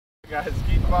Guys,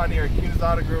 Keith Bond here at Kunes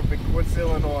Auto Group in Kunes,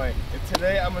 Illinois. And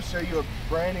today I'm going to show you a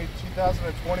brand new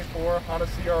 2024 Honda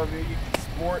CR-V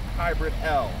Sport Hybrid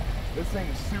L. This thing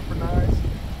is super nice.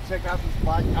 Check out these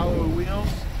black alloy wheels.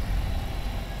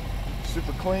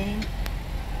 Super clean.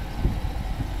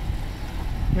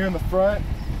 Here in the front,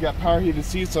 you got power heated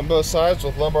seats on both sides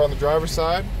with lumbar on the driver's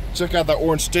side. Check out that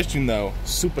orange stitching though,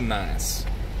 super nice.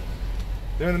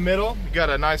 There in the middle, you got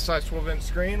a nice size 12-inch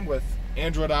screen with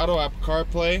Android Auto, Apple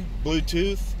CarPlay,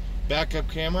 Bluetooth, backup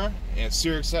camera, and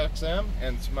Sirius XM,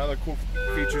 and some other cool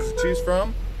features to choose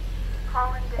from.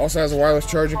 Also has a wireless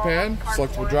charging pad,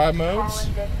 selectable drive modes.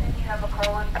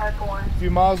 A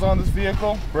few miles on this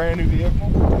vehicle, brand new vehicle.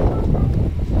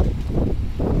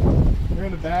 Here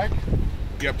in the back,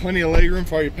 you got plenty of legroom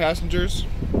for all your passengers.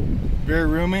 Very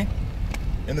roomy.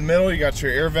 In the middle, you got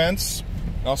your air vents,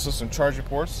 and also some charging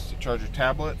ports to charge your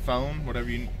tablet, phone, whatever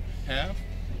you have.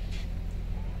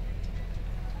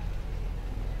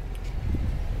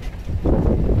 Also,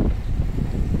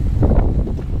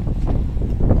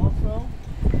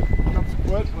 comes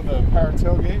equipped with a power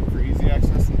tailgate for easy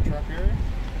access in the truck area.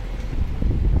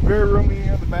 Very roomy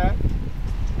in the back.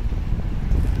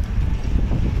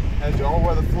 Has your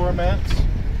all-weather floor mats.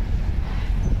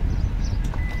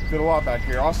 Fit a lot back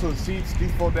here. Also, the seats do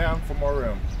fold down for more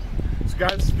room. So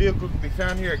guys, this vehicle can be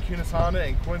found here at Kunes Honda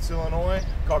in Kunes, Illinois.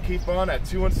 Call Keith Bond at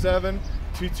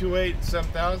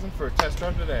 217-228-7000 for a test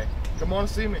drive today. Come on and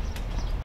see me.